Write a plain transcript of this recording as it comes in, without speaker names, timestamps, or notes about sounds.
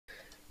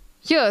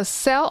Here, a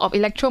cell of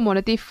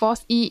electromotive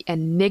force E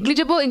and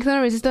negligible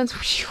internal resistance.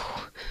 Whew,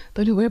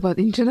 don't you worry about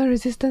internal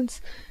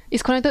resistance.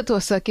 It's connected to a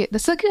circuit. The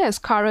circuit has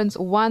currents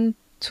 1,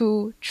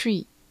 2,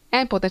 3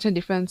 and potential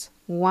difference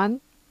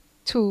 1,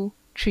 2,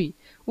 3.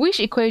 Which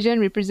equation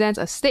represents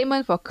a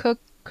statement for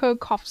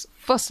Kirchhoff's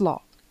first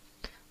law?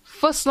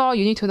 First law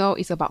you need to know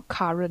is about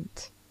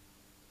current.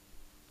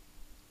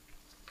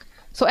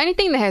 So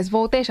anything that has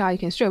voltage, you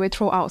can straight away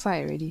throw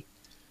outside already.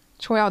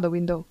 Throw out the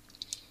window.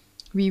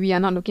 We are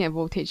not looking at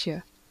voltage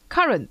here.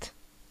 Current.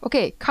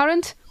 Okay,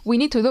 current, we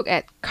need to look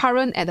at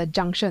current at a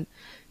junction.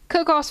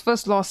 Kirchhoff's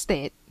first law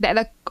states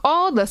that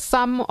all the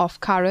sum of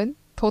current,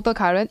 total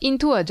current,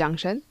 into a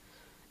junction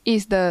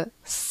is the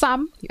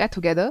sum, you add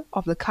together,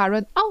 of the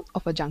current out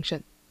of a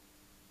junction.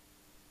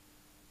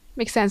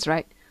 Makes sense,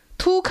 right?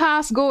 2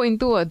 cars go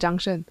into a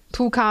junction.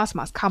 2 cars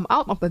must come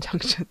out of the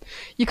junction.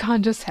 You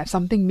can't just have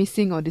something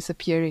missing or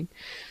disappearing.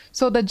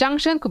 So the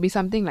junction could be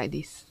something like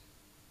this.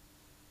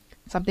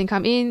 Something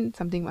come in,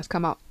 something must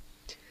come out.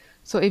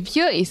 So if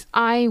here is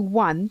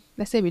I1,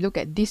 let's say we look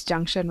at this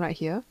junction right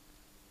here.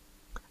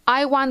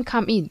 I1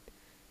 come in,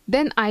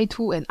 then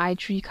I2 and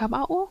I3 come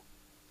out. Oh.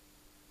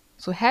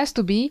 So it has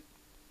to be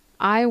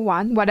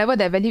I1, whatever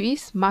that value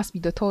is, must be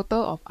the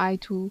total of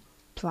I2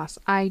 plus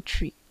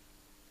I3.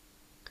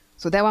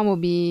 So that one will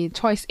be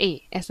choice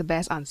A as the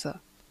best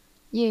answer.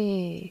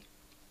 Yay!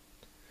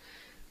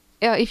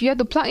 If you have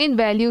to plug in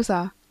values,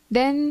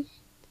 then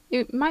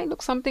it might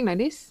look something like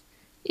this.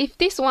 If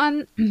this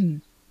one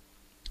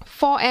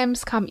 4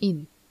 amps come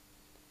in,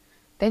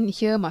 then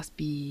here must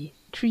be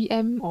 3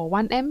 amp or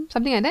 1 amp,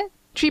 something like that.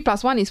 3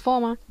 plus 1 is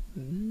 4 ma.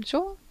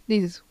 Sure,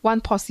 this is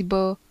one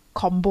possible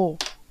combo.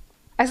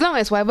 As long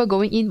as whatever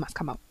going in must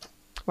come out.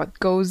 What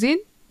goes in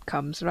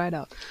comes right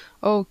out.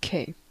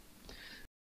 Okay.